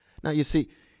Now, you see,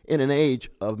 in an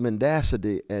age of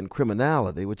mendacity and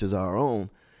criminality, which is our own,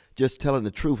 just telling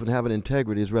the truth and having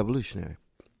integrity is revolutionary.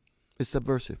 It's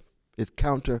subversive. It's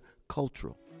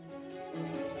countercultural.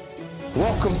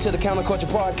 Welcome to the Counterculture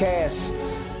Podcast.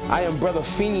 I am Brother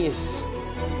Phineas,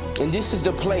 and this is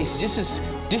the place. This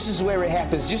is where it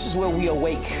happens. This is where we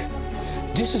awake.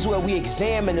 This is where we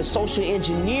examine the social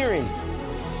engineering.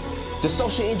 The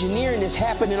social engineering is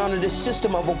happening under the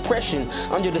system of oppression,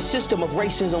 under the system of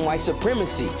racism, white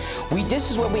supremacy.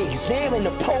 This is where we examine the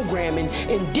programming,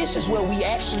 and this is where we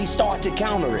actually start to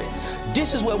counter it.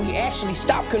 This is where we actually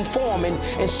stop conforming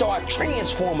and start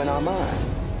transforming our mind.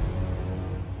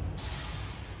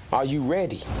 Are you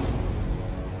ready?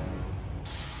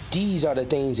 These are the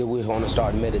things that we're going to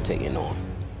start meditating on.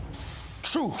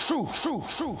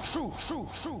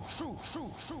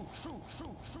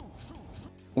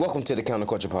 Welcome to the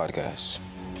Counterculture Podcast.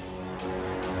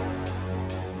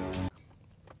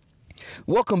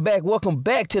 Welcome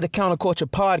back to the Counterculture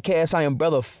Podcast. I am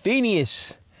Brother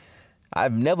Phineas.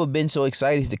 I've never been so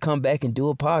excited to come back and do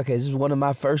a podcast. This is one of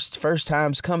my first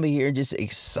times coming here, just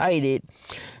excited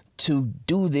to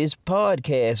do this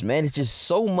podcast, man. It's just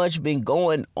so much been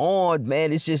going on,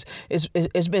 man. It's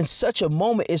been such a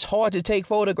moment. It's hard to take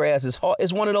photographs.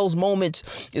 It's one of those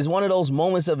moments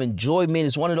of enjoyment.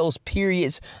 It's one of those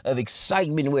periods of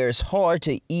excitement where it's hard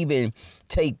to even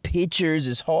take pictures.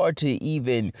 It's hard to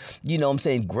even,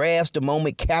 grasp the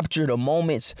moment, capture the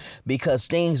moments, because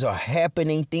things are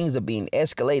happening. Things are being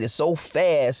escalated so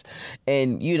fast.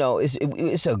 And,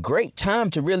 it's a great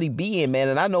time to really be in, man.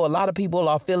 And I know a lot of people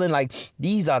are feeling like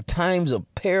these are times of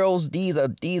perils. These are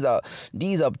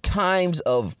times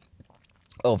of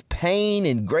pain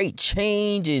and great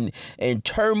change and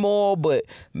turmoil. But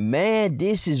man,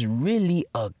 this is really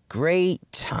a great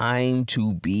time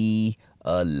to be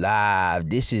alive.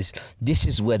 This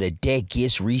is where the deck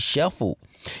gets reshuffled.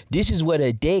 This is where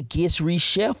the deck gets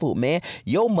reshuffled, man.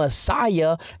 Your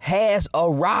Messiah has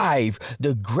arrived.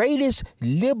 The greatest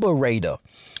liberator,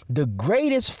 the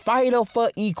greatest fighter for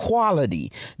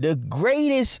equality, the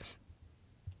greatest.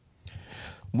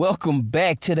 Welcome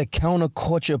back to the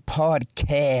Counterculture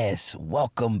Podcast.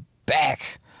 Welcome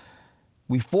back.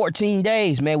 We 14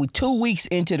 days, man. We 2 weeks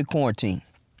into the quarantine.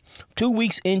 2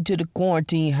 weeks into the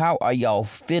quarantine. How are y'all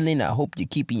feeling? I hope you're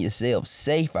keeping yourself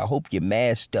safe. I hope you're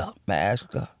masked up.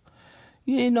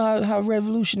 You didn't know how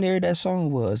revolutionary that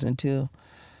song was until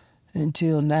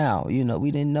now.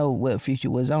 We didn't know what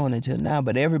Future was on until now.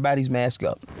 But everybody's masked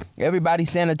up.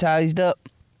 Everybody's sanitized up.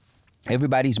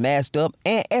 Everybody's masked up.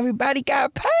 And everybody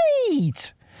got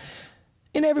paid.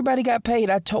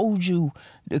 I told you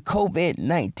the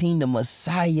COVID-19, the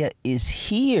Messiah is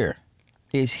here.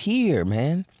 It's here,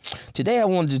 man. Today I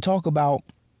wanted to talk about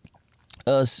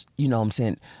us,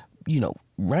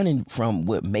 running from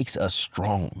what makes us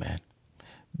strong, man.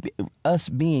 Us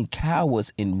being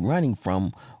cowards and running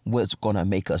from what's going to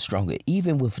make us stronger,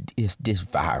 even with this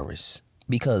virus.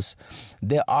 Because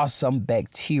there are some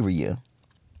bacteria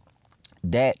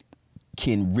that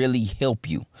can really help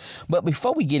you. But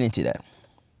before we get into that,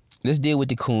 let's deal with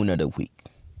the coon of the week.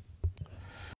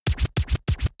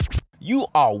 You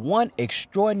are one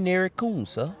extraordinary coon,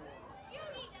 sir.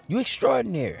 You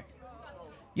extraordinary.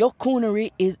 Your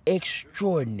coonery is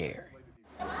extraordinary.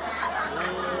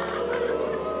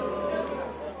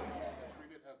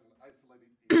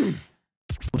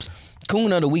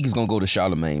 Coon of the week is going to go to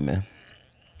Charlemagne, man.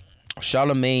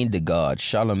 Charlemagne the God.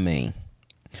 Charlemagne.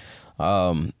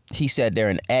 He sat there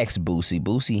and asked Boosie.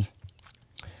 Boosie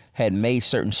had made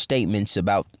certain statements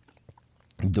about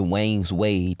Dwayne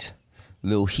Wade,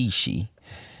 Lil Heeshi,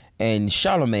 and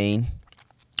Charlemagne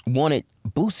wanted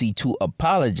Boosie to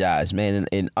apologize, man.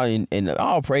 And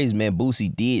all praise, man,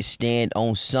 Boosie did stand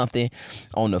on something,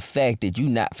 on the fact that you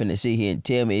not finna sit here and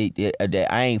tell me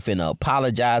that I ain't finna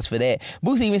apologize for that.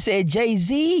 Boosie even said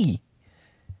Jay-Z,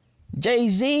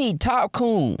 Top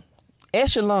Coon,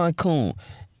 Echelon Coon,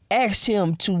 asked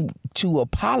him to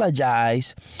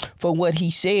apologize for what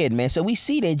he said, man. So we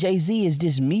see that Jay-Z is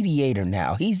this mediator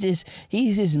now. He's this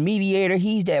mediator.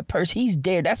 He's that person. He's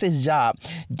there. That's his job.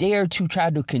 There to try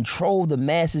to control the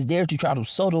masses. There to try to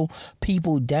settle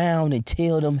people down and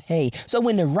tell them, hey. So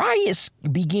when the riots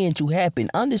begin to happen,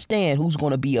 understand who's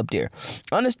going to be up there.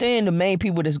 Understand the main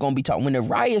people that's going to be talking. When the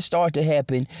riots start to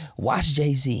happen, watch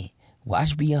Jay-Z.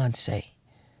 Watch Beyonce.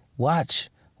 Watch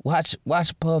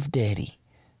Puff Daddy.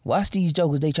 Watch these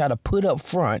jokers they try to put up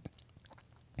front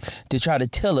to try to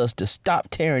tell us to stop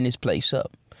tearing this place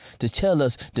up, to tell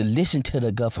us to listen to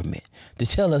the government, to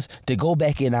tell us to go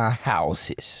back in our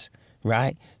houses,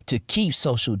 right? To keep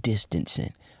social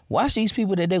distancing. Watch these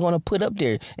people that they're going to put up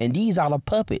there. And these are the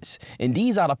puppets. And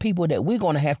these are the people that we're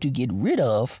going to have to get rid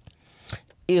of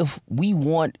if we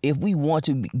want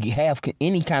to have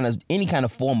any kind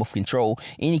of form of control,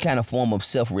 any kind of form of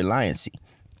self-reliancy.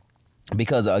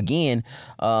 Because again,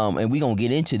 and we're going to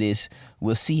get into this,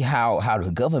 we'll see how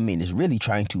the government is really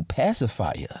trying to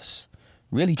pacify us.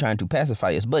 But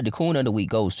the coon of the week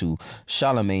goes to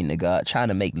Charlamagne the God, trying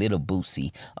to make Little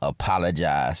Boosie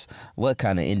apologize. What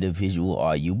kind of individual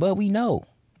are you? But we know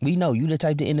you the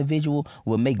type of individual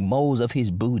will make molds of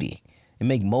his booty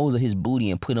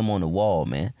and put them on the wall,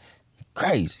 man.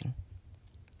 Crazy.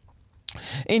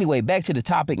 Anyway, back to the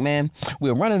topic, man.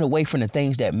 We're running away from the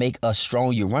things that make us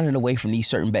strong. You're running away from these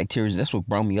certain bacteria. That's what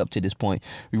brought me up to this point.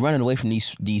 We're running away from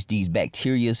these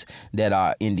bacteria that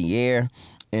are in the air.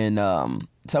 And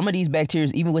some of these bacteria,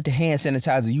 even with the hand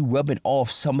sanitizer, you rubbing off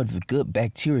some of the good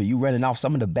bacteria. You running off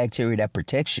some of the bacteria that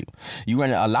protects you.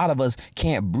 A lot of us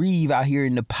can't breathe out here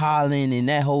in the pollen and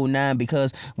that whole nine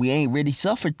because we ain't really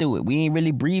suffered through it. We ain't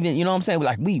really breathing. You know what I'm saying?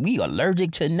 Like we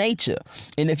allergic to nature.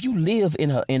 And if you live in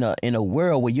a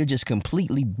world where you're just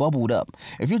completely bubbled up,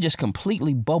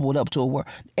 to a world,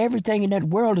 everything in that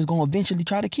world is going to eventually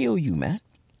try to kill you, man.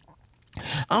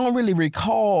 I don't really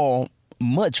recall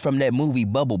much from that movie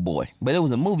Bubble Boy, but it was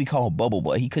a movie called Bubble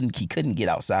Boy. He couldn't get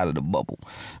outside of the bubble,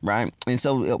 right? And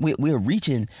so we're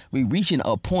reaching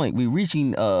a point, we're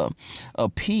reaching a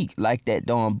peak like that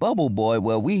on Bubble Boy,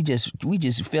 where we just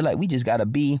feel like we just gotta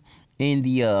be in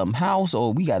the house,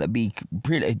 or we gotta be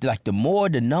pretty, like the more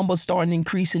the numbers starting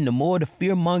increasing, the more the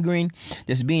fear mongering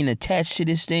that's being attached to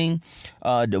this thing,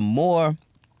 the more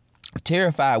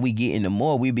terrified we get, and the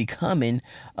more we becoming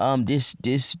this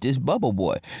Bubble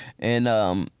Boy,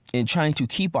 and trying to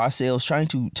keep ourselves, trying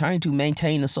to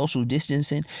maintain the social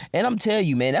distancing. And I'm telling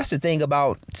you, man, that's the thing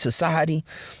about society,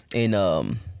 and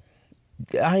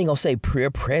I ain't gonna say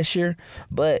peer pressure,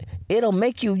 but it'll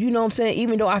make you, you know what I'm saying?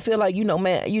 Even though I feel like,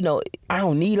 man, I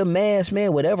don't need a mask,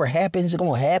 man. Whatever happens, it's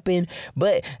gonna happen.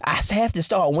 But I have to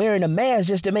start wearing a mask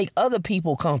just to make other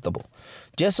people comfortable.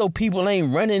 Just so people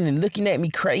ain't running and looking at me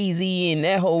crazy and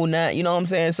that whole night, you know what I'm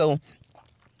saying? So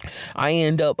I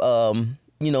end up,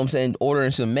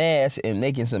 ordering some masks and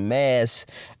making some masks.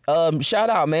 Shout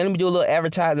out, man. Let me do a little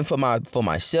advertising for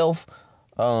myself.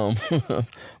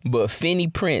 But Finney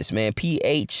Prints, man,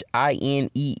 PhineePrints,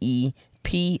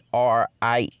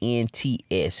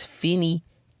 Finney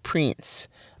Prints.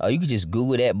 You can just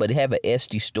Google that, but they have an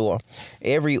Etsy store.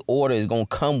 Every order is gonna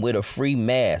come with a free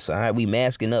mask. All right, we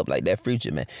masking up like that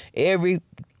future, man.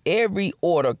 Every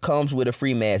order comes with a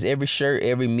free mask. Every shirt,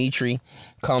 every Mitri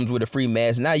comes with a free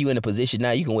mask. Now you in a position,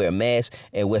 now you can wear a mask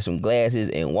and wear some glasses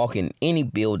and walk in any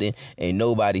building and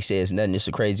nobody says nothing. It's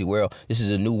a crazy world. This is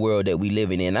a new world that we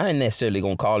living in. I ain't necessarily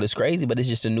gonna call this crazy, but it's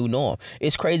just a new norm.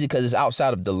 It's crazy because it's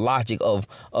outside of the logic of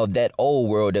that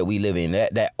old world that we live in,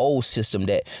 that old system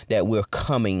that we're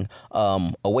coming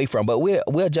away from. But we're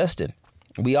adjusting.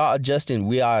 We are adjusting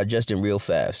real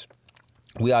fast.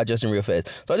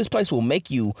 So this place will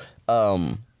make you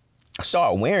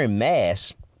start wearing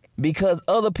masks because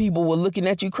other people were looking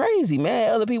at you crazy,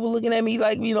 man. Other people looking at me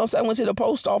like, you know what I'm saying? I went to the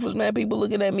post office, man. People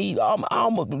looking at me.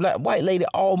 That white lady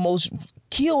almost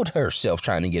killed herself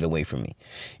trying to get away from me.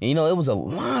 And, it was a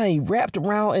line wrapped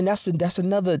around. And that's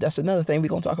another thing we're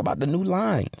going to talk about, the new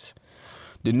lines.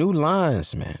 The new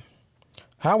lines, man.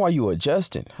 How are you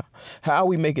adjusting? How are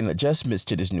we making adjustments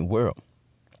to this new world?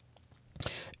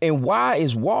 And why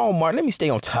is Walmart? Let me stay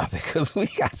on topic because we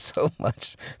got so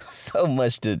much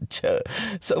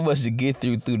to get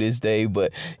through this day.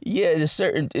 But yeah, there's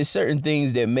certain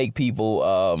things that make people,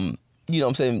 you know what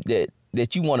I'm saying,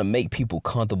 that you want to make people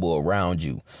comfortable around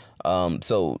you.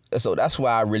 So that's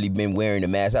why I really been wearing the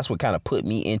mask. That's what kind of put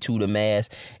me into the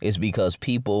mask, is because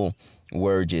people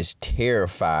were just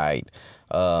terrified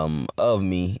of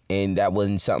me, and that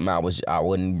wasn't something I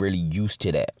wasn't really used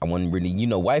to. That I wasn't really,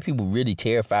 white people really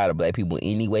terrified of black people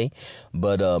anyway,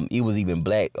 but it was even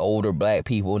older black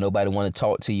people. Nobody want to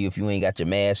talk to you if you ain't got your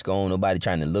mask on. Nobody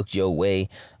trying to look your way.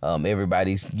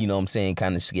 Everybody's, you know what I'm saying,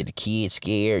 kind of get the kids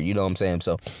scared, you know what I'm saying.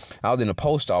 So I was in the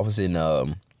post office, and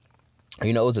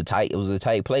it was a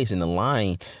tight place, and the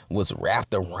line was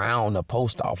wrapped around the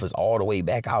post office all the way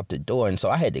back out the door. And so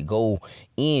I had to go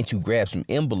in to grab some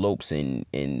envelopes and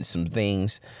some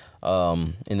things,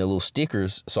 and the little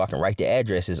stickers so I can write the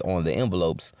addresses on the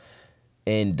envelopes.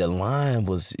 And the line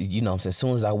was, you know what I'm saying, as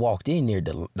soon as I walked in there,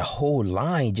 the whole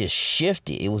line just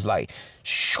shifted. It was like,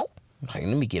 shoo, Like,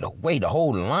 let me get away. The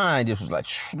whole line just was like,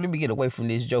 let me get away from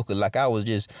this joker. Like I was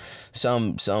just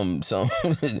some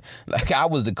like I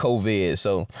was the COVID.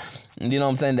 So, you know what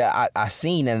I'm saying? That I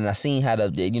seen that, and I seen how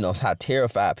how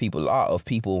terrified people are of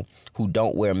people who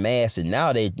don't wear masks. And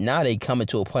now they coming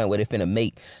to a point where they're finna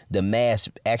make the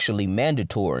mask actually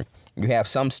mandatory. You have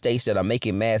some states that are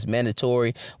making masks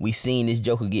mandatory. We seen this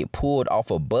joker get pulled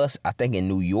off a bus, I think in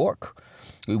New York.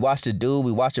 We watched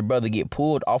a brother get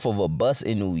pulled off of a bus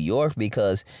in New York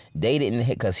because he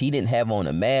didn't have on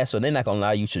a mask. So they're not going to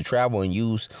allow you to travel and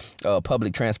use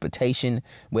public transportation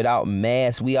without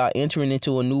masks. We are entering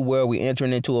into a new world. We're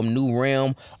entering into a new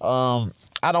realm.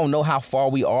 I don't know how far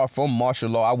we are from martial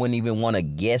law. I wouldn't even want to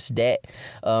guess that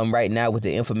right now with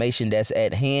the information that's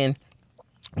at hand.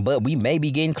 But we may be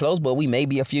getting close, but we may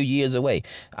be a few years away.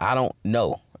 I don't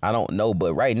know.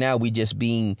 But right now we just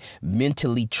being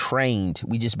mentally trained.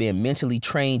 We just being mentally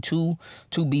trained to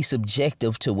be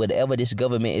subjective to whatever this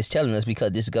government is telling us,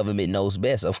 because this government knows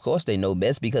best. Of course they know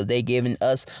best, because they giving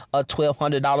us a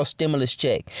 $1,200 stimulus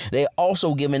check. They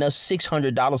also giving us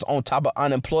 $600 on top of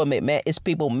unemployment. Man, it's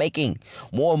people making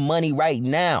more money right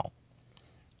now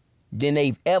than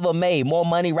they've ever made. More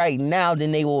money right now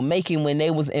than they were making when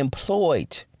they was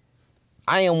employed.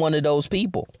 I am one of those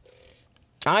people.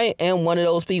 I am one of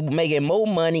those people making more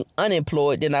money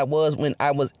unemployed than I was when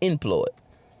I was employed.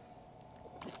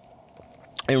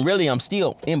 And really, I'm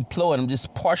still employed. I'm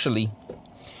just partially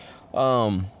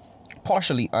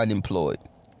unemployed.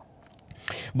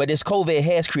 But this COVID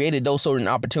has created those certain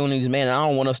opportunities, man. I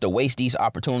don't want us to waste these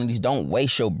opportunities. Don't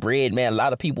waste your bread, man. A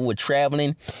lot of people were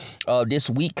traveling this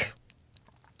week.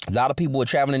 A lot of people were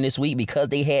traveling this week because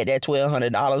they had that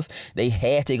 $1,200. They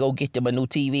had to go get them a new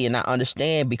TV. And I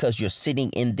understand, because you're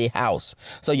sitting in the house.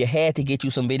 So you had to get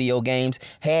you some video games,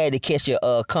 had to catch your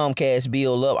Comcast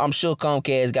bill up. I'm sure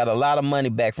Comcast got a lot of money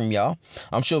back from y'all.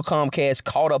 I'm sure Comcast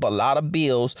caught up a lot of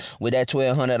bills with that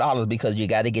 $1,200, because you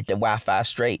got to get the Wi-Fi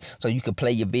straight so you can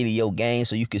play your video games,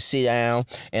 so you can sit down.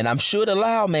 And I'm sure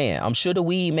the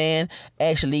weed man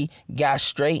actually got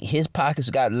straight. His pockets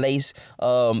got laced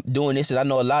doing this. And I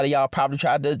know a lot of y'all probably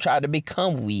tried to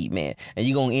become weed man, and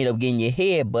you're gonna end up getting your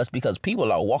head bust, because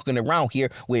people are walking around here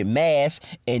with masks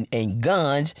and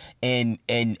guns and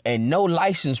no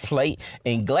license plate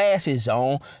and glasses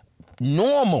on.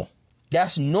 Normal.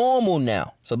 That's normal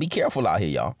now. So be careful out here,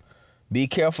 y'all. Be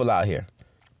careful out here.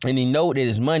 And you know that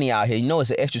there's money out here. You know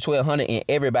it's an extra $1,200 in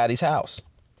everybody's house.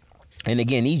 And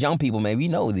again, these young people, man, we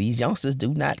know these youngsters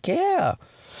do not care.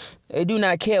 They do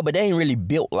not care, but they ain't really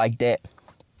built like that.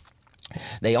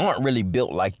 They aren't really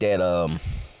built like that.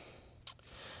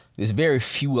 There's very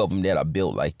few of them that are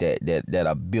built like that.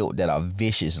 That are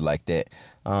vicious like that.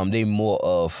 They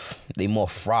more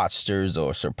fraudsters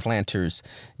or supplanters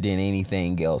than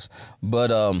anything else.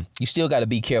 But you still got to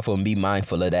be careful and be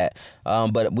mindful of that.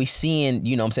 But we seeing,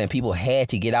 you know what I'm saying, people had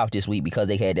to get out this week because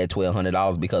they had that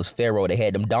 $1,200, because Pharaoh, they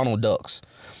had them Donald Ducks.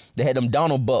 They had them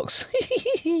Donald Bucks.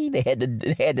 they had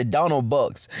the Donald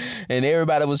Bucks. And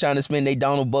everybody was trying to spend their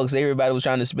Donald Bucks. Everybody was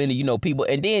trying to spend it, people.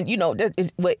 And then,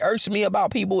 what irks me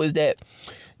about people is that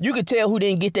you could tell who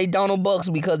didn't get their Donald Bucks,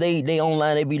 because they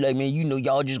online, they be like, man,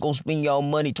 y'all just go spend y'all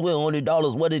money,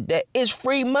 $1,200. What is that? It's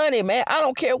free money, man. I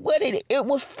don't care what it is. It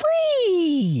was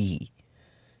free.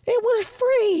 It was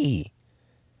free.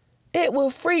 It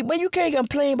was free, but you can't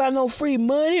complain about no free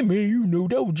money, man.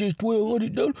 That was just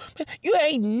 $1,200. You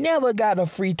ain't never got a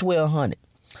free $1,200.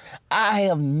 I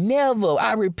have never,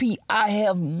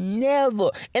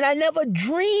 and I never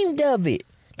dreamed of it.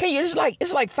 It's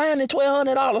like finding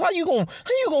 $1,200. How you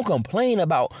gonna complain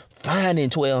about finding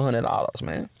 $1,200,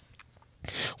 man?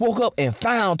 Woke up and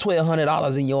found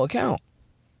 $1,200 in your account.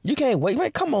 You can't wait,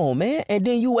 man. Come on, man. And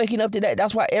then you waking up to that.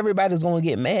 That's why everybody's gonna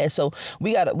get mad. So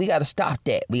we gotta stop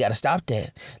that. We gotta stop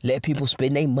that. Let people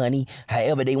spend their money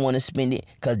however they want to spend it,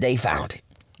 because they found it.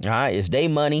 All right, it's their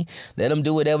money. Let them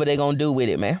do whatever they're gonna do with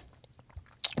it, man.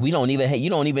 You don't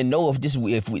even know if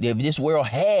this world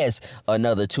has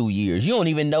another 2 years. You don't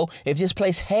even know if this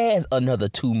place has another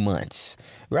 2 months,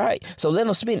 right? So let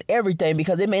them spend everything,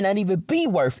 because it may not even be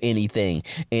worth anything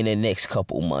in the next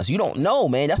couple months. You don't know,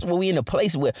 man. That's why we in a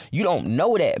place where you don't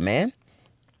know that, man.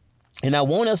 And I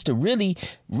want us to really,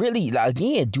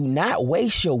 again, do not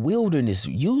waste your wilderness.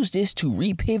 Use this to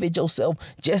repivot yourself,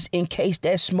 just in case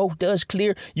that smoke does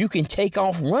clear. You can take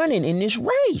off running in this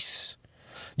race.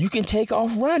 You can take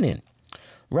off running,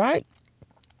 right?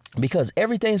 Because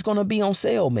everything's going to be on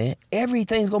sale, man.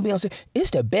 Everything's going to be on sale.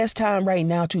 It's the best time right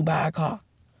now to buy a car.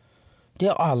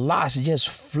 There are lots just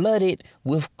flooded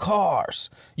with cars.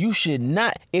 You should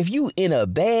not, if you in a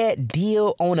bad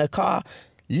deal on a car,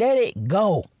 let it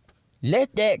go.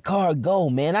 Let that car go,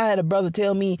 man. I had a brother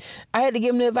tell me, I had to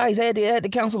give him the advice. I had to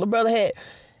counsel the brother had.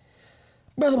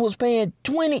 Brother was paying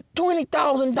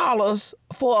 $20,000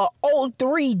 for a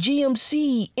 03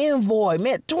 GMC Envoy,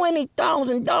 man.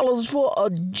 $20,000 for a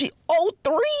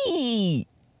 03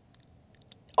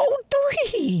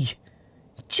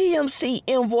 GMC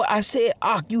Envoy. I said,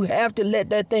 you have to let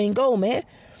that thing go, man.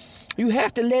 You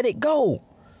have to let it go.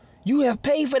 You have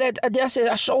paid for that. I said,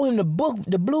 I showed him the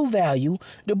blue value.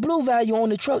 The blue value on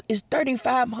the truck is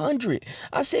 $3,500.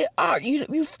 I said, you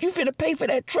finna pay for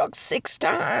that truck 6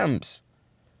 times.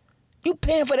 You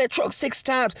paying for that truck 6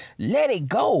 times. Let it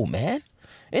go, man.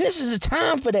 And this is the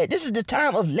time for that. This is the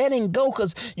time of letting go,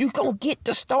 because you're going to get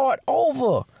to start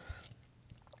over.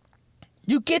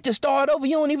 You get to start over.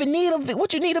 You don't even need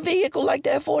what you need a vehicle like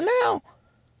that for now.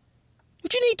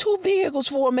 What you need 2 vehicles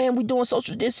for, man? We doing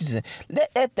social distancing.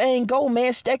 Let that thing go,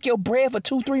 man. Stack your bread for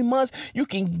 2-3 months. You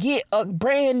can get a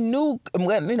brand new,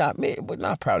 probably not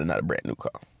a brand new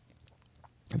car.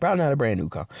 Probably not a brand new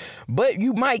car, but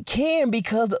you might can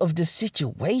because of the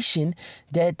situation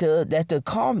that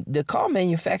the car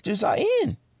manufacturers are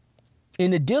in,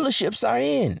 and the dealerships are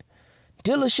in.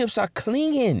 Dealerships are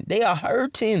clinging. They are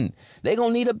hurting. They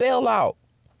gonna need a bailout.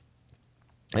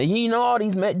 And you know all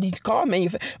these car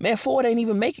manufacturers, man. Ford ain't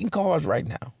even making cars right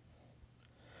now.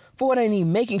 Ford ain't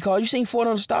even making cars. You seen Ford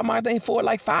on the stock market? I think Ford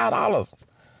like $5.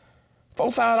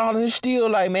 $4-5, it's still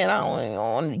like, man, I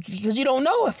don't, because you don't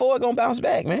know if Ford gonna bounce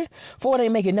back, man. Ford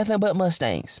ain't making nothing but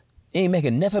Mustangs. It ain't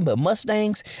making nothing but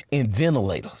Mustangs and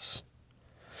ventilators.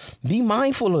 Be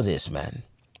mindful of this, man.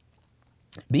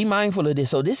 Be mindful of this.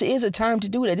 So this is a time to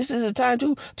do that. This is a time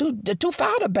to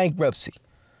file the bankruptcy.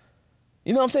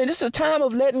 You know what I'm saying? This is a time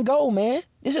of letting go, man.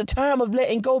 This is a time of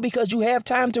letting go because you have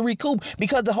time to recoup,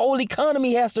 because the whole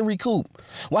economy has to recoup.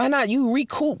 Why not you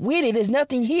recoup with it? There's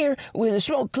nothing here. When the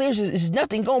smoke clears, there's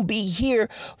nothing going to be here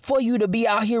for you to be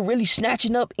out here really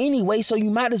snatching up anyway. So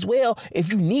you might as well,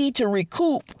 if you need to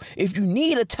recoup, if you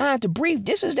need a time to breathe,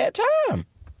 this is that time.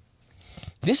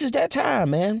 This is that time,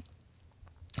 man.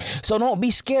 So don't be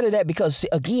scared of that, because,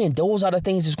 again, those are the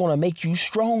things that's going to make you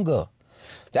stronger.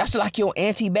 That's like your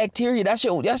antibacteria. That's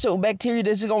your bacteria.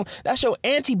 That's your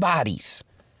antibodies,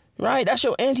 right? That's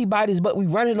your antibodies. But we're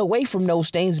running away from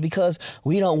those things because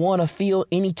we don't want to feel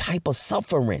any type of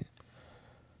suffering.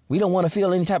 We don't want to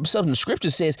feel any type of suffering. The scripture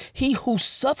says, he who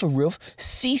suffereth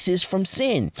ceases from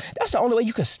sin. That's the only way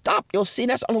you can stop your sin.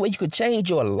 That's the only way you can change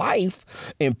your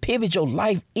life and pivot your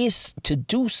life, is to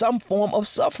do some form of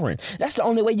suffering. That's the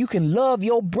only way you can love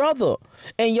your brother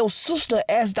and your sister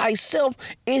as thyself,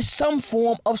 is some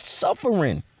form of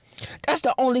suffering. That's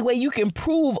the only way you can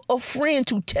prove a friend,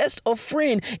 to test a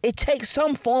friend. It takes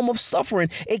some form of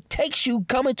suffering. It takes you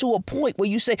coming to a point where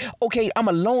you say, okay, I'm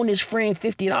going to loan this friend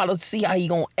 $50 to see how he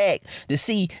going to act, to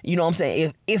see, you know what I'm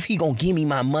saying, if he going to give me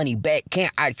my money back.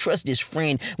 Can't I trust this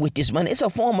friend with this money? It's a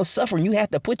form of suffering. You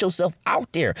have to put yourself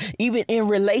out there. Even in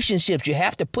relationships, you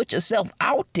have to put yourself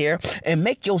out there and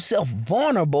make yourself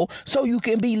vulnerable so you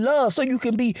can be loved, so you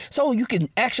can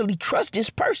actually trust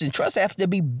this person. Trust has to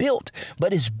be built,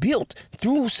 but it's built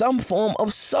through some form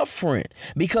of suffering,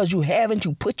 because you having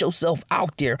to put yourself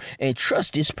out there and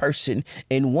trust this person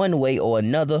in one way or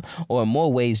another, or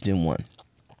more ways than one.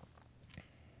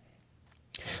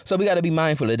 So we got to be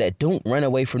mindful of that. Don't run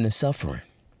away from the suffering.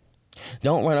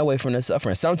 Don't run away from the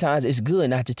suffering. Sometimes it's good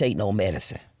not to take no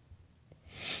medicine.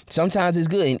 Sometimes it's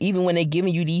good. And even when they're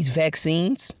giving you these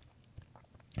vaccines,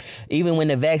 even when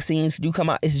the vaccines do come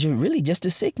out, it's really just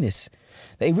a sickness.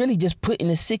 They really just putting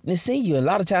the sickness in you. A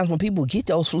lot of times when people get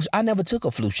those flu, I never took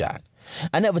a flu shot.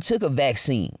 I never took a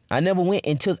vaccine. I've never went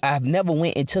and took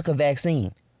a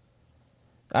vaccine.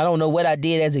 I don't know what I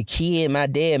did as a kid. My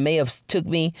dad may have took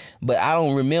me, but I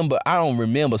don't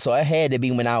remember. So it had to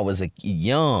be when I was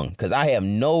young, because I have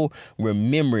no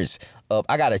remembrance of.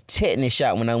 I got a tetanus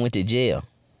shot when I went to jail.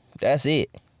 That's it.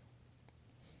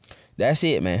 That's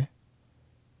it, man.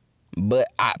 But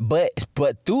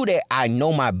through that, I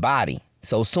know my body.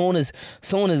 So soon as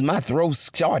my throat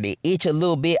started to itch a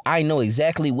little bit, I know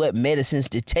exactly what medicines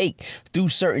to take through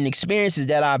certain experiences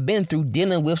that I've been through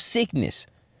dealing with sickness,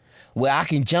 where I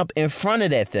can jump in front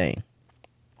of that thing.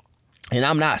 And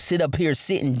I'm not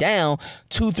sitting down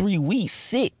 2-3 weeks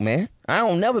sick, man. I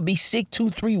don't never be sick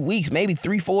 2-3 weeks, maybe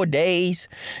 3-4 days.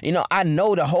 You know, I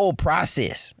know the whole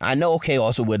process. I know, okay,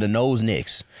 also with the nose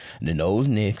nicks.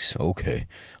 Okay.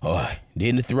 All right.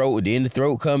 Then the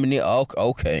throat coming in.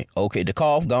 Okay. The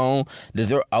cough gone. The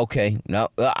throat, okay. No,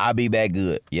 I'll be back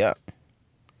good. Yep.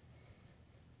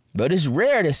 But it's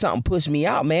rare that something puts me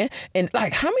out, man. And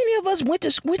like, how many of us went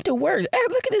to work? Hey,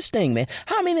 look at this thing, man.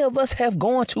 How many of us have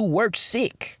gone to work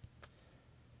sick?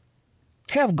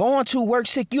 have gone to work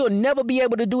sick, you'll never be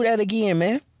able to do that again,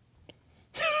 man.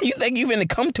 You think you finna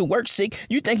come to work sick?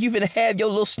 You think you finna have your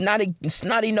little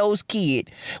snotty nosed kid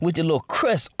with the little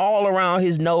crust all around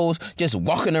his nose just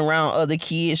walking around other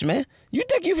kids, man? You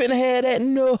think you finna have that?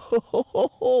 No,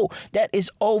 that is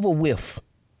over with.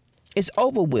 It's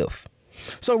over with.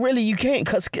 So really you can't,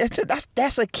 because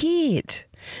that's a kid.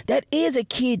 That is a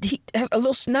kid. He has a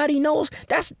little snotty nose.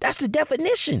 That's the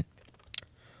definition.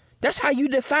 That's how you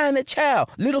define a child.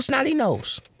 Little snotty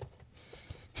nose.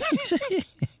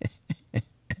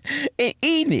 And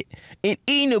eating it, and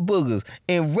eating the boogers,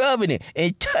 and rubbing it,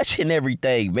 and touching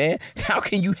everything, man. How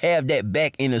can you have that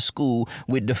back in the school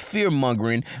with the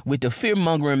fear-mongering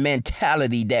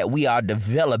mentality that we are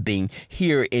developing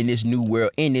here in this new world,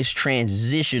 in this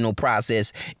transitional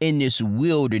process, in this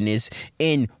wilderness,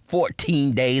 in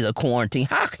 14 days of quarantine?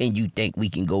 How can you think we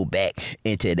can go back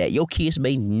into that? Your kids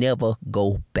may never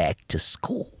go back to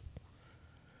school.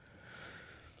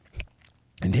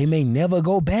 And they may never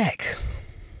go back.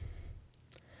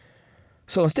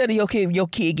 So instead of your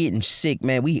kid getting sick,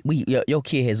 man, your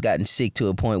kid has gotten sick to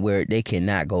a point where they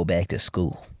cannot go back to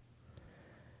school.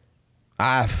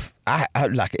 It's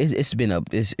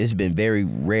been very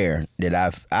rare that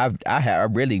I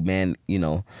really, man, you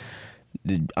know,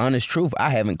 the honest truth, I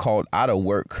haven't called out of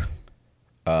work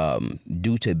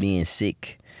due to being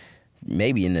sick.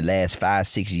 Maybe in the last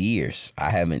 5-6 years,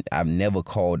 I've never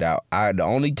called out. The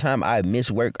only time I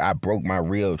missed work, I broke my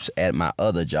ribs at my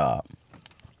other job.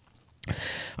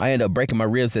 I ended up breaking my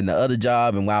ribs in the other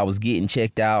job, and while I was getting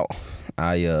checked out,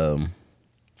 so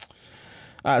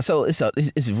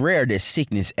it's rare that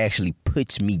sickness actually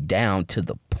puts me down to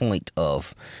the point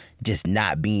of just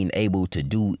not being able to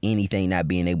do anything, not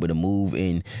being able to move,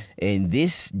 and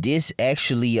this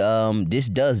actually this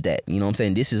does that. You know what I'm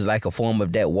saying? This is like a form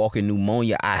of that walking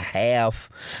pneumonia. I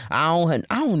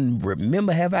don't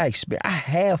remember I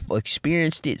have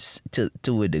experienced it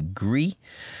to a degree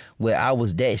where I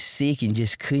was that sick and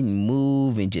just couldn't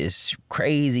move, and just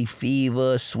crazy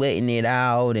fever, sweating it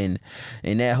out, and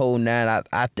that whole night.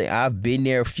 I think I've been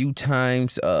there a few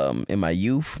times in my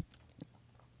youth.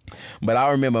 But I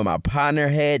remember my partner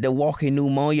had the walking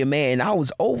pneumonia, man, and I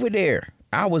was over there.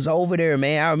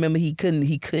 Man. I remember he could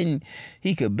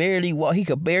barely walk. He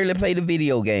could barely play the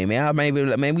video game, man. We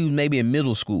was maybe in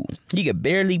middle school. He could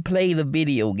barely play the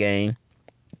video game.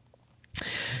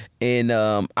 And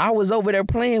I was over there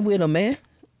playing with him, man.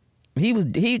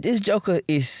 This joker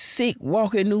is sick,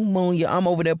 walking pneumonia. I'm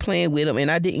over there playing with him,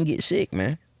 and I didn't get sick,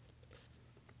 man.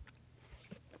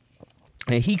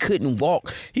 And he couldn't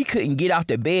walk. He couldn't get out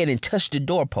the bed and touch the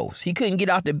doorpost. He couldn't get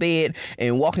out the bed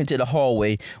and walk into the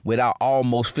hallway without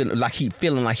almost feeling like he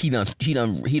done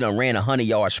ran a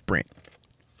 100-yard sprint.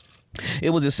 It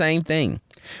was the same thing.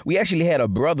 We actually had a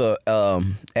brother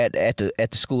at the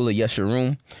school of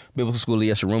Yeshurun, Biblical School of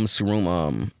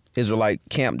Yeshurun, Israelite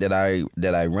camp that I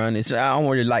run. I don't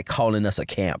really like calling us a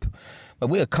camp, but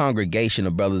we're a congregation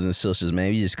of brothers and sisters, man.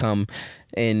 We just come,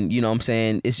 and you know what I'm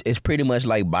saying, it's pretty much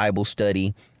like Bible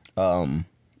study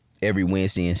every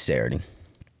Wednesday and Saturday.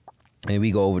 And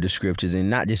we go over the scriptures, and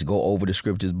not just go over the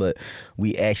scriptures, but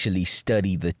we actually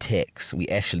study the text. We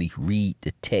actually read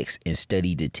the text and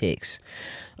study the text.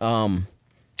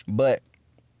 But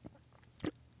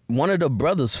one of the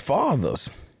brother's fathers,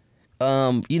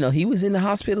 he was in the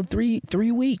hospital three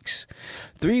weeks.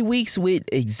 3 weeks with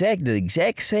the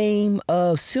exact same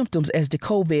symptoms as the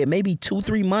COVID, maybe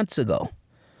 2-3 months ago.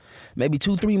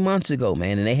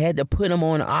 Man. And they had to put him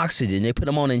on oxygen. They put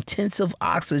him on intensive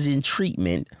oxygen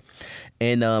treatment.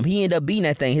 And he ended up beating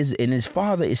that thing. His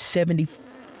father is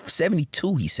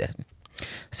 72, he said.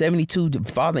 72. The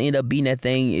father ended up beating that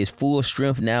thing. Is full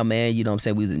strength now, man. You know what I'm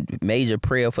saying? We was in major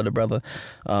prayer for the brother.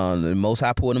 The Most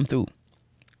High pulled him through.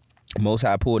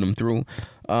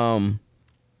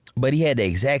 But he had the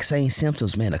exact same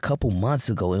symptoms, man, a couple months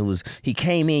ago. He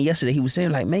came in yesterday. He was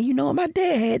saying, like, man, you know what? My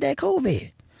dad had that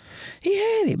COVID. He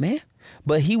had it, man.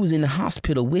 But he was in the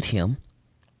hospital with him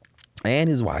and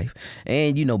his wife,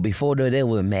 and before there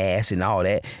was masks and all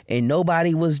that, and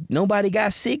nobody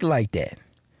got sick like that.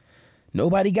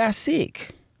 Nobody got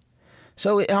sick.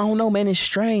 So I don't know, man. It's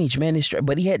strange, man.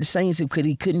 But he had the same because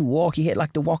he couldn't walk. He had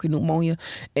like the walking pneumonia,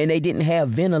 and they didn't have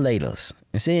ventilators.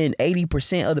 And saying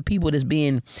 80% of the people that's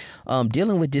being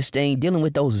dealing with this thing, dealing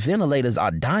with those ventilators, are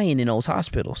dying in those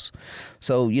hospitals.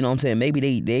 So you know what I'm saying,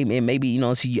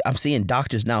 maybe I'm seeing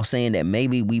doctors now saying that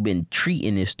maybe we've been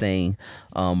treating this thing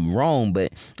wrong.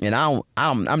 But I'm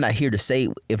not here to say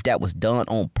if that was done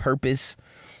on purpose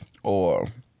or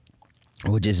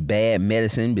just bad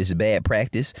medicine, just bad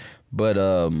practice. But,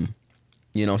 I'm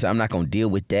saying, I'm not going to deal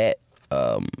with that.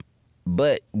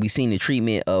 But we seen the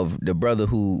treatment of the brother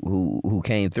who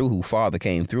came through, who father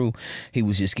came through. He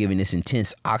was just given this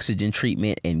intense oxygen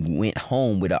treatment and went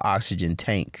home with an oxygen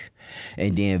tank.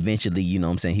 And then eventually, you know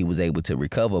what I'm saying, he was able to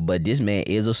recover. But this man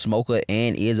is a smoker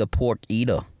and is a pork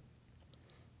eater.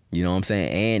 You know what I'm saying?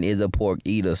 And is a pork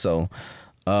eater. So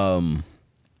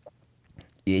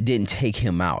it didn't take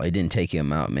him out. It didn't take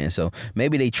him out, man. So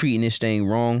maybe they treating this thing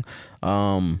wrong.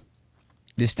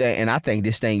 This thing, and I think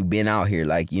this thing been out here,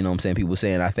 like, you know what I'm saying, people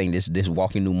saying, I think this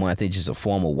walking pneumonia, I think it's just a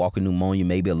form of walking pneumonia,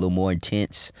 maybe a little more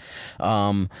intense.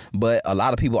 But a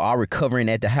lot of people are recovering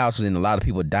at the house, and a lot of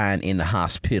people dying in the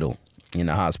hospital. And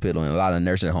a lot of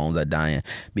nursing homes are dying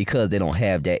because they don't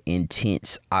have that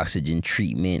intense oxygen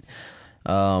treatment.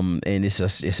 And it's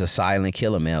a silent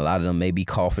killer, man. A lot of them may be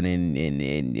coughing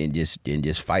and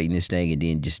just fighting this thing and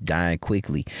then just dying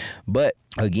quickly. But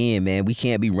again, man, we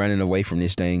can't be running away from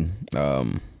this thing.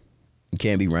 You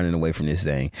can't be running away from this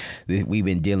thing. We've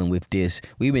been dealing with this.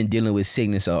 We've been dealing with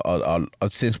sickness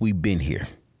since we've been here.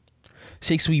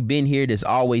 Since we've been here, there's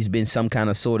always been some kind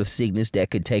of sort of sickness that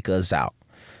could take us out.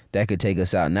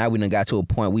 Now we done got to a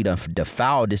point we done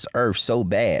defiled this earth so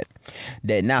bad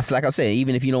that now, so like I said,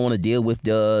 even if you don't want to deal with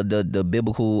the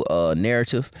biblical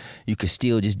narrative, you can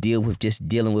still just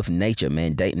dealing with nature,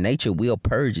 man. Nature will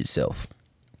purge itself.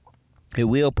 It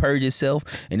will purge itself,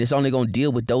 and it's only going to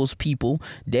deal with those people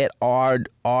that are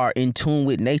in tune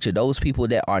with nature, those people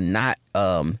that are not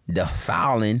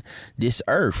defiling this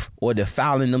earth or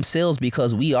defiling themselves,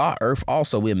 because we are earth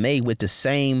also. We're made with the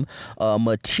same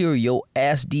material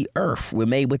as the earth. We're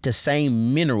made with the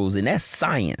same minerals, and that's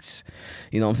science.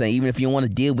 You know what I'm saying? Even if you want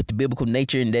to deal with the biblical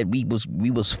nature and that we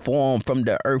was formed from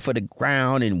the earth or the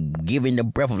ground and given the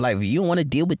breath of life, if you don't want to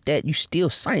deal with that,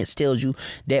 science tells you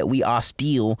that we are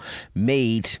still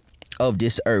made of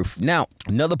this earth. Now,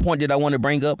 another point that I want to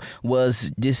bring up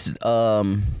was this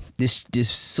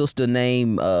sister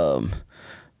named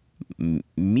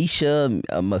Misha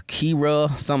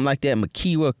Makira, something like that,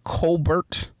 Makira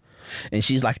Colbert, and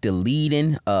she's like the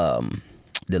leading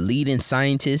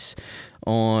scientist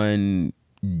on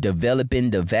developing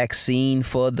the vaccine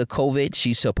for the COVID.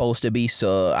 She's supposed to be.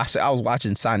 So I was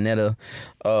watching Sinetta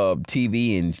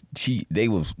TV, and they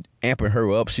was amping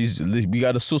her up. We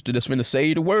got a sister that's finna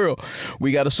save the world.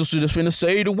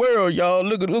 Y'all.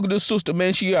 Look at this sister,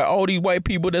 man. She got all these white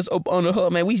people that's up under her,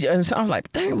 man. And I'm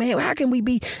like, dang, man, how can we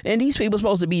be? And these people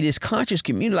supposed to be this conscious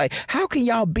community. Like, how can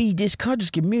y'all be this conscious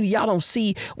community? Y'all don't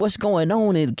see what's going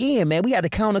on. And again, man, we got to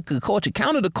counter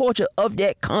the culture of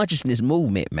that consciousness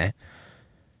movement, man.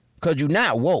 Because you're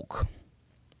not woke.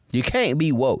 You can't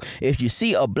be woke. If you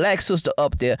see a black sister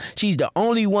up there, she's the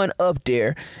only one up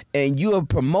there, and you're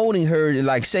promoting her,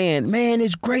 like saying, man,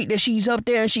 it's great that she's up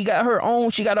there and she got her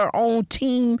own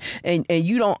team, and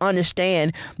you don't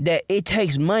understand that it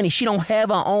takes money. She don't have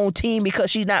her own team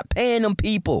because she's not paying them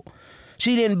people.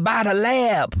 She didn't buy the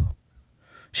lab.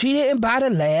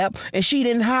 And she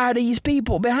didn't hire these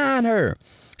people behind her.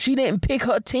 She didn't pick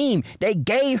her team. They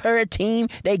gave her a team.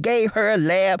 They gave her a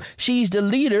lab. She's the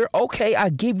leader. Okay, I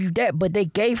give you that. But they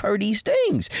gave her these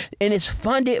things. And it's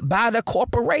funded by the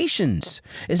corporations.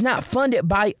 It's not funded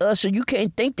by us. So you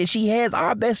can't think that she has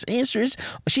our best interests.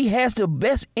 She has the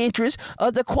best interests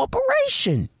of the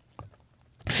corporation.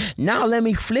 Now let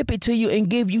me flip it to you and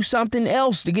give you something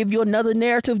else, to give you another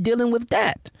narrative dealing with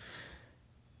that.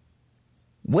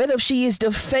 What if she is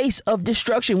the face of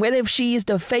destruction? What if she is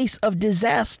the face of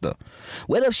disaster?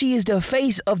 What if she is the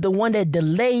face of the one that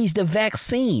delays the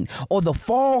vaccine, or the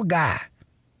fall guy?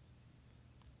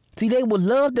 See, they would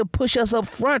love to push us up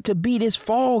front to be this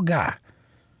fall guy.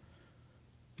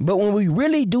 But when we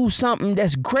really do something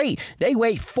that's great, they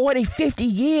wait 40, 50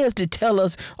 years to tell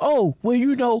us, oh, well,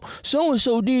 you know,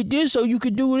 so-and-so did this so you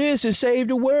could do this and save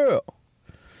the world.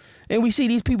 And we see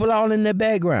these people all in the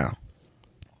background.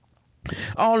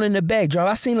 All in the backdrop.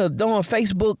 I seen a on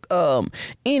Facebook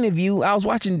interview. I was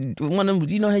watching one of them.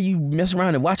 You know how you mess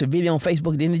around and watch a video on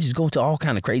Facebook, then it just go to all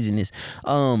kind of craziness.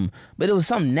 But it was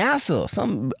some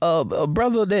NASA, a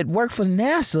brother that worked for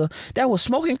NASA that was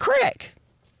smoking crack.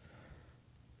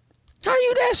 How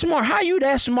you that smart? How you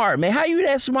that smart, man? How you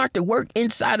that smart to work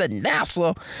inside of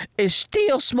NASA and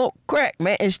still smoke crack,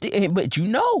 man? But you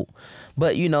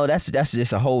know, that's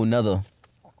just a whole nother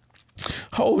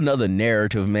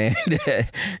narrative, man.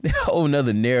 Whole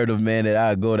nother narrative, man, that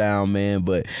I go down, man.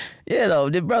 But you know,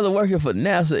 the brother working for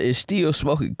NASA is still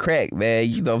smoking crack, man.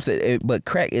 You know what I'm saying? But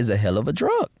crack is a hell of a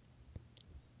drug.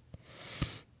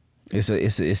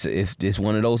 It's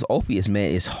one of those opiates,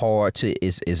 man.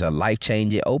 It's a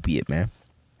life-changing opiate, man.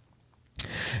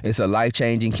 It's a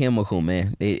life-changing chemical,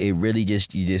 man. It really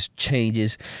just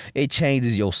changes. It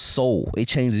changes your soul. It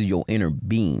changes your inner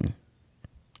being.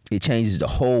 It changes the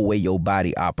whole way your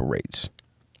body operates.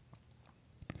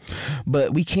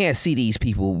 But we can't see these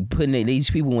people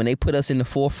when they put us in the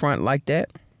forefront like that.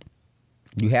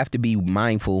 You have to be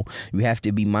mindful. You have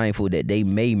to be mindful that they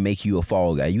may make you a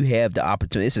fall guy. You have the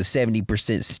opportunity. It's a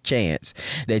 70% chance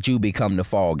that you become the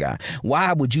fall guy.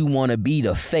 Why would you want to be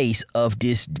the face of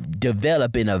this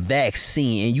developing a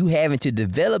vaccine and you having to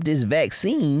develop this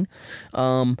vaccine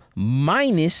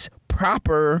minus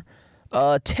proper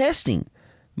testing?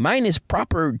 Minus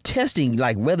proper testing,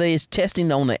 like whether it's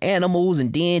testing on the animals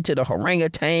and then to the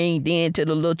orangutan, then to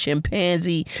the little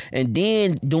chimpanzee, and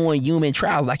then doing human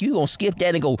trials. Like, you gonna skip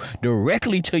that and go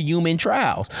directly to human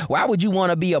trials? Why would you want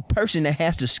to be a person that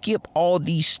has to skip all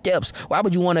these steps? Why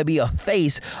would you want to be a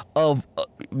face of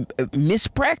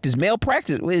malpractice?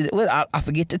 I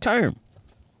forget the term.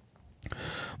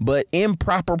 But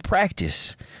improper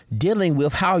practice dealing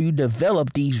with how you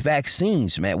develop these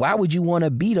vaccines, man. Why would you want to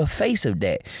be the face of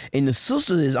that? And the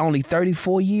sister is only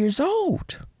 34 years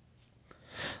old.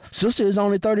 Sister is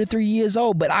only 33 years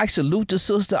old, but I salute the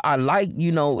sister. I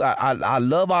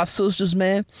love our sisters,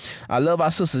 man. I love our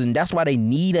sisters, and that's why they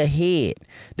need a head.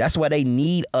 That's why they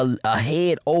need a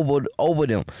head over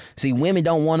them. See, women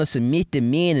don't want to submit to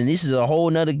men, and this is a whole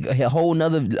nother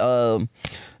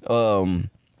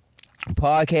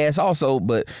podcast also,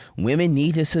 but women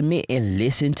need to submit and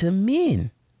listen to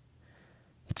men.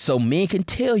 So men can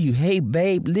tell you, hey,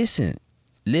 babe, listen.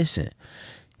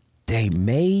 They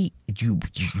may, you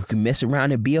can mess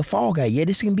around and be a fall guy. Yeah,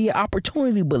 this can be an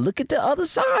opportunity, but look at the other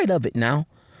side of it now.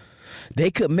 They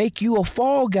could make you a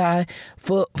fall guy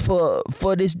for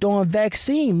this darn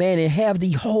vaccine, man, and have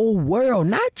the whole world,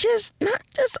 not just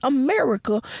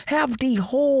America, have the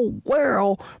whole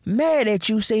world mad at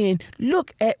you saying,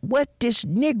 look at what this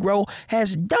Negro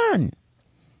has done.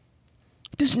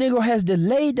 This Negro has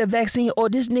delayed the vaccine, or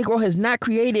this Negro has not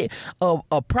created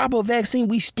a proper vaccine.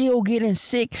 We still getting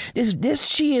sick.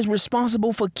 She is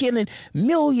responsible for killing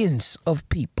millions of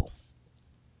people.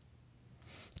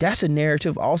 That's a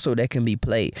narrative also that can be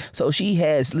played. So she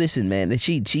has, listen, man, that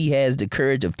she has the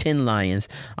courage of 10 lions.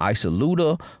 I salute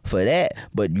her for that.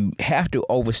 But you have to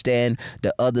understand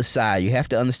the other side. You have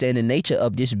to understand the nature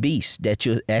of this beast that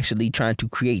you're actually trying to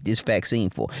create this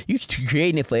vaccine for. You're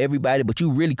creating it for everybody, but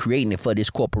you're really creating it for this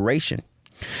corporation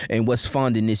and what's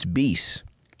funding this beast.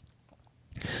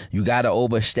 You got to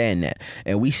understand that.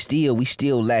 And we still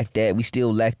lack that. We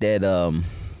still lack that.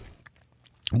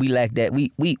 We lack that.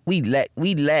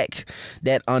 We lack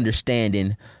that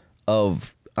understanding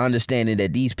that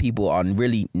these people are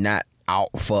really not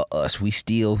out for us. We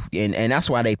still, and that's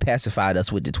why they pacified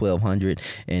us with the 1200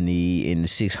 and the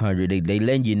 600. They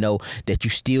letting you know that you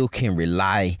still can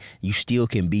rely, you still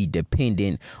can be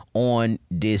dependent on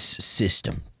this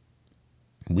system.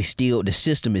 The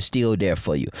system is still there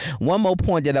for you. One more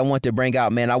point that I want to bring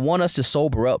out, man. I want us to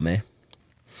sober up, man.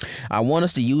 I want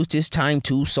us to use this time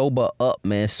to sober up,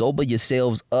 man. Sober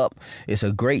yourselves up. It's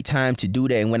a great time to do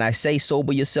that. And when I say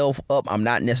sober yourself up, I'm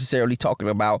not necessarily talking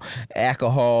about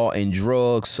alcohol and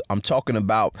drugs. I'm talking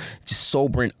about just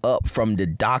sobering up from the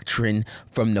doctrine,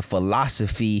 from the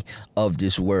philosophy of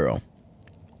this world.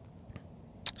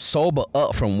 Sober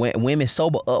up from women.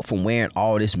 Sober up from wearing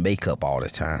all this makeup all the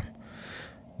time.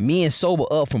 Men, sober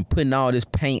up from putting all this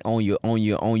paint on your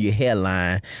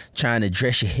hairline, trying to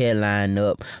dress your hairline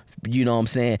up. You know what I'm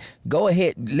saying? Go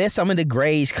ahead, let some of the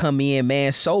grays come in,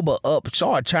 man. Sober up.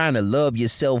 Start trying to love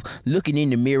yourself, looking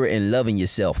in the mirror and loving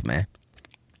yourself, man.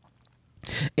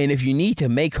 And if you need to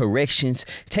make corrections,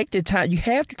 take the time. You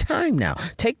have the time now.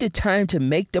 Take the time to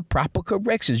make the proper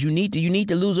corrections. You need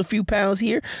to lose a few pounds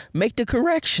here. Make the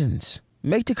corrections.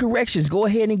 Go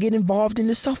ahead and get involved in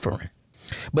the suffering.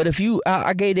 But if you,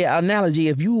 I gave the analogy,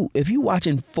 if you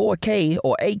watching 4K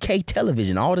or 8K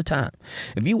television all the time,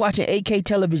 if you watching 8K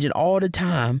television all the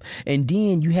time, and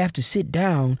then you have to sit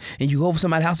down and you go over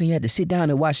somebody's house and you have to sit down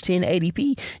and watch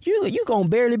 1080p, you gonna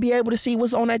barely be able to see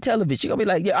what's on that television. You're gonna be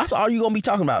like, yeah, that's all you gonna be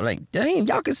talking about. Like, damn,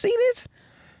 y'all can see this?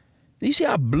 You see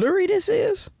how blurry this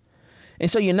is?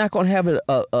 And so you're not gonna have an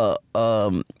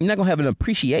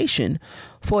appreciation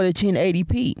for the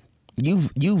 1080p.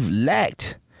 You've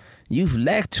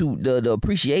lacked to the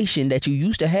appreciation that you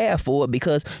used to have for it,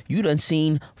 because you done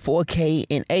seen 4K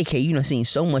and 8K. You done seen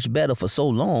so much better for so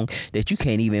long that you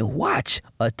can't even watch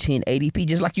a 1080p,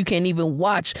 just like you can't even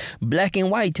watch black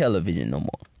and white television no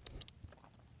more.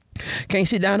 Can't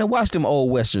sit down and watch them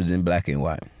old westerns in black and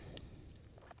white.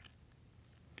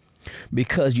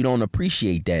 because you don't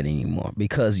appreciate that anymore,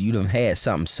 because you done had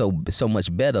something so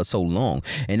much better so long.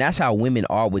 And that's how women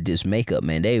are with this makeup,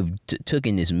 man. They've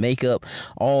taken this makeup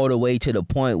all the way to the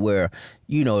point where,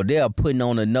 you know, they're putting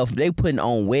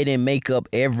on wedding makeup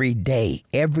every day.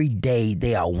 Every day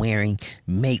they are wearing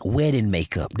wedding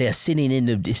makeup. They're sitting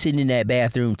in that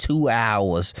bathroom 2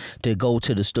 hours to go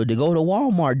to the store, to go to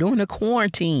Walmart during the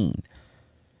quarantine.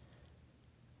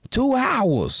 2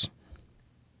 hours.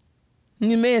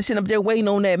 The man sitting up there waiting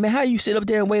on that, man. How you sit up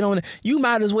there and wait on it? You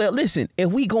might as well, listen,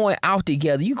 if we going out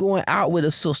together, you going out with a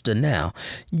sister now,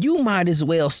 you might as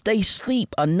well stay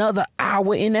asleep another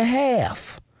hour and a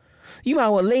half. You might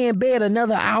well lay in bed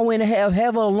another hour and a half,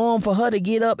 have an alarm for her to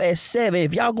get up at 7.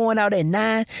 If y'all going out at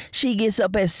 9, she gets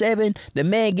up at 7, the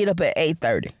man get up at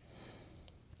 8:30.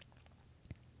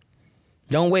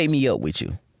 Don't wake me up with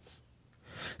you.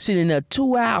 Sitting there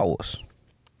 2 hours.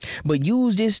 But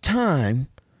use this time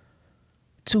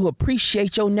to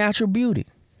appreciate your natural beauty.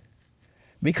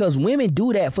 Because women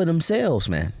do that for themselves,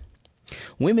 man.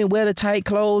 Women wear the tight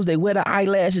clothes, they wear the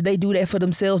eyelashes, they do that for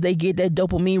themselves. They get that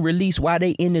dopamine release while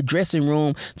they in the dressing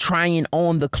room trying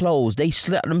on the clothes. They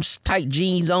slap them tight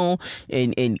jeans on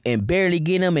and barely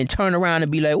get them and turn around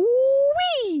and be like,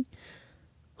 ooh-wee.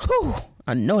 Whew.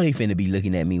 I know they finna be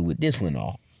looking at me with this one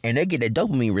off. And they get that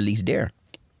dopamine release there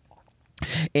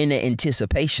in the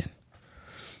anticipation.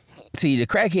 See, the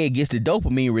crackhead gets the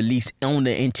dopamine release on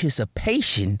the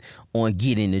anticipation on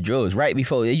getting the drugs. Right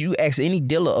before you ask any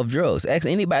dealer of drugs, ask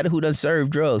anybody who done serve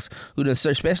drugs, who done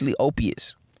serve, especially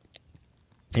opiates,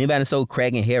 anybody that sold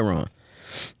crack and heroin,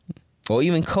 or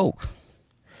even coke.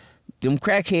 Them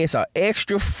crackheads are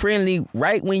extra friendly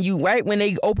right when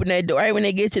they open that door, right when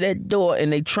they get to that door,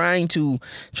 and they trying to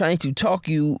talk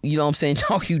you, you know what I'm saying,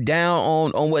 talk you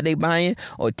down on what they buying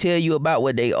or tell you about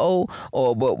what they owe,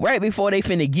 but right before they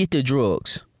finna get the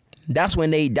drugs. That's when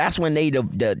they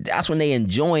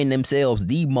enjoying themselves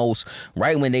the most,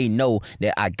 right when they know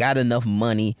that I got enough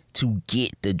money to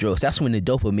get the drugs. That's when the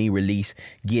dopamine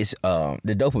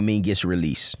gets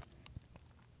released.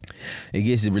 It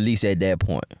gets released at that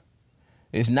point.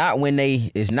 It's not when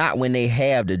they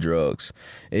have the drugs.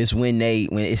 It's when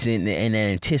it's in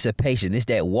anticipation. It's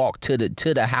that walk to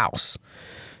the house.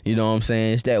 You know what I'm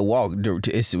saying? It's that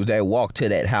walk to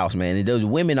that house, man. And those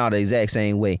women are the exact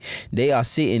same way. They are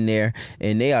sitting there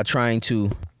and they are trying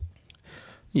to.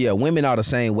 Yeah, women are the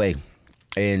same way,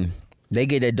 and they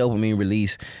get that dopamine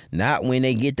release not when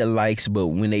they get the likes, but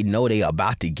when they know they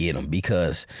about to get them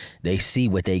because they see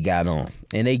what they got on.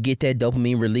 And they get that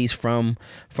dopamine release from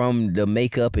the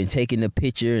makeup and taking the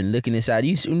picture and looking inside.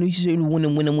 You see when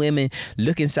the women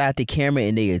look inside the camera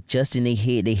and they adjusting their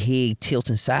head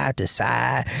tilting side to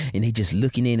side, and they just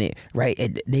looking in it, right?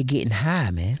 They getting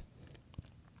high, man.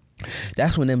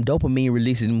 That's when them dopamine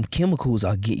releases, them chemicals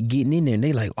are getting in there, and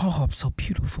they like, oh, I'm so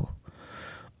beautiful.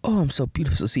 Oh, I'm so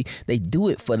beautiful. See, they do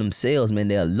it for themselves, man.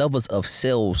 They're lovers of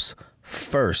selves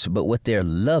first, but what they're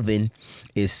loving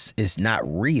is not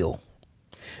real.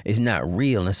 It's not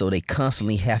real, and so they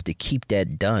constantly have to keep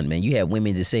that done, man. You have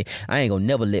women that say, I ain't gonna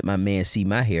never let my man see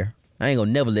my hair. I ain't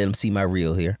gonna never let him see my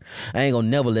real hair. I ain't gonna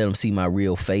never let him see my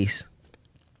real face.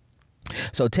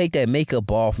 So take that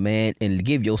makeup off, man, and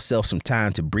give yourself some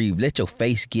time to breathe. Let your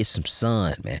face get some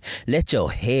sun, man. Let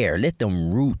your hair, let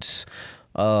them roots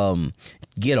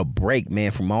get a break,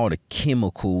 man, from all the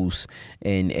chemicals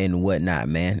and whatnot,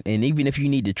 man. And even if you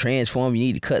need to transform, you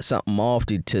need to cut something off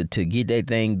to get that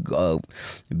thing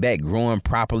back growing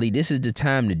properly. This is the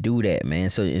time to do that, man.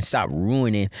 So, and stop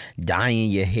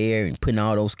dyeing your hair and putting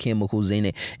all those chemicals in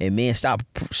it. And man, stop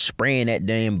spraying that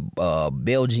damn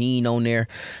Belgian on there.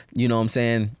 You know what I'm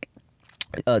saying?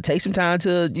 Take some time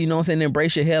to, you know what I'm saying,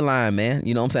 embrace your hairline, man.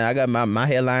 You know what I'm saying? I got my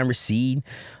hairline recede.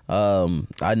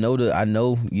 I know,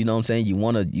 you know what I'm saying, you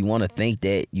wanna think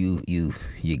that you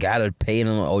gotta paint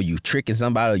on, or you tricking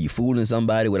somebody, or you fooling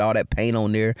somebody with all that paint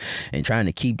on there and trying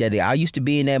to keep that. I used to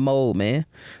be in that mode, man.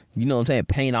 You know what I'm saying?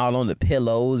 Paint all on the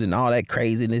pillows and all that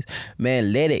craziness.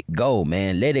 Man, let it go,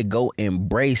 man. Let it go.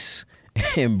 Embrace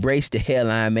the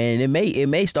hairline, man. And it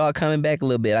may start coming back a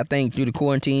little bit. I think through the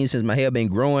quarantine, since my hair been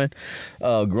growing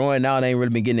out, I ain't really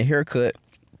been getting a haircut,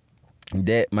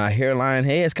 that my hairline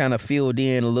has kind of filled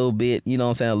in a little bit, you know what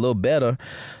I'm saying, a little better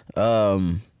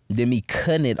than me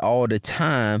cutting it all the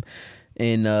time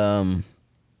and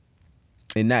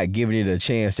not giving it a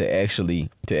chance to actually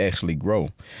grow.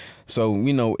 So,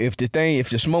 you know, if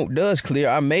the smoke does clear,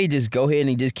 I may just go ahead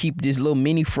and just keep this little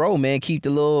mini fro, man. Keep the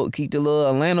little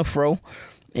Atlanta fro,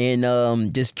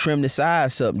 and just trim the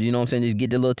sides up. You know what I'm saying? Just get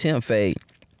the little temp fade.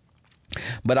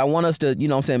 But I want us to, you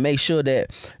know what I'm saying, make sure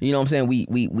that, you know what I'm saying,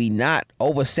 we not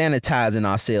over sanitizing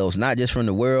ourselves, not just from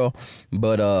the world,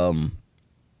 but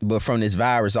from this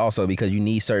virus also, because you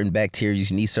need certain bacteria,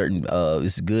 you need certain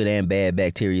it's good and bad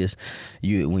bacteria.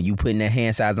 When you putting that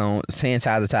hand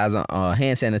sanitizer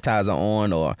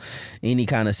on, or any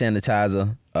kind of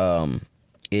sanitizer,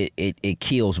 it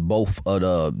kills both of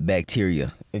the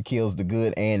bacteria. It kills the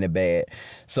good and the bad.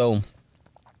 So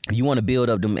you want to build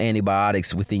up them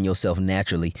antibiotics within yourself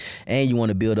naturally, and you want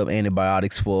to build up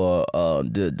antibiotics for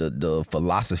the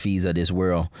philosophies of this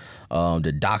world,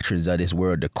 the doctrines of this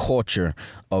world, the culture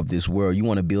of this world. You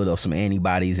want to build up some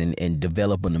antibodies and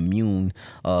develop an immune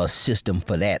system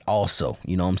for that also.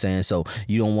 You know what I'm saying? So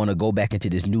you don't want to go back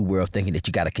into this new world thinking that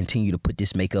you got to continue to put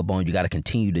this makeup on, you got to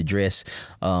continue to dress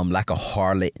like a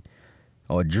harlot.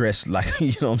 Or dress like,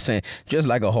 you know what I'm saying, just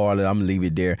like a harlot. I'm gonna leave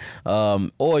it there.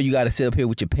 Or you gotta sit up here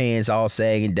with your pants all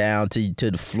sagging down to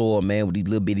the floor, man, with these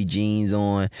little bitty jeans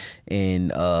on, and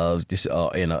just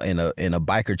in a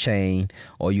biker chain.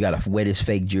 Or you gotta wear this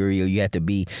fake jewelry, or you have to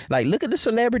be like, look at the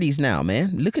celebrities now,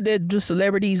 man. Look at the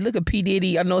celebrities. Look at P.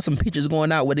 Diddy. I know some pictures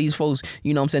going out where these folks,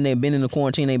 you know what I'm saying, they've been in the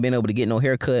quarantine, ain't been able to get no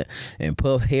haircut, and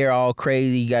puff hair all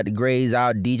crazy. You got the grays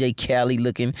out. DJ Khaled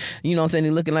looking, you know what I'm saying,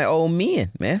 they looking like old men,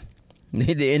 man.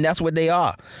 And that's what they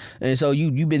are. And so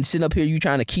you've been sitting up here, you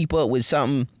trying to keep up with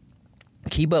something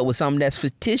that's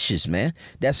fictitious, man.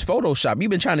 That's Photoshop. You've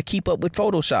been trying to keep up with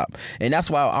Photoshop. And that's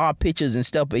why our pictures and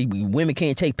stuff, women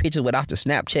can't take pictures without the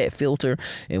Snapchat filter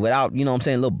and without, you know what I'm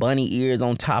saying, little bunny ears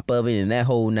on top of it and that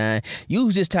whole nine.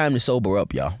 Use this time to sober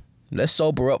up, y'all. Let's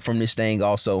sober up from this thing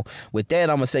also. With that,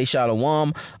 I'm going to say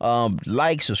shalom.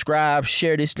 Like, subscribe,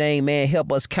 share this thing, man.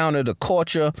 Help us counter the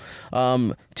culture.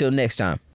 Till next time.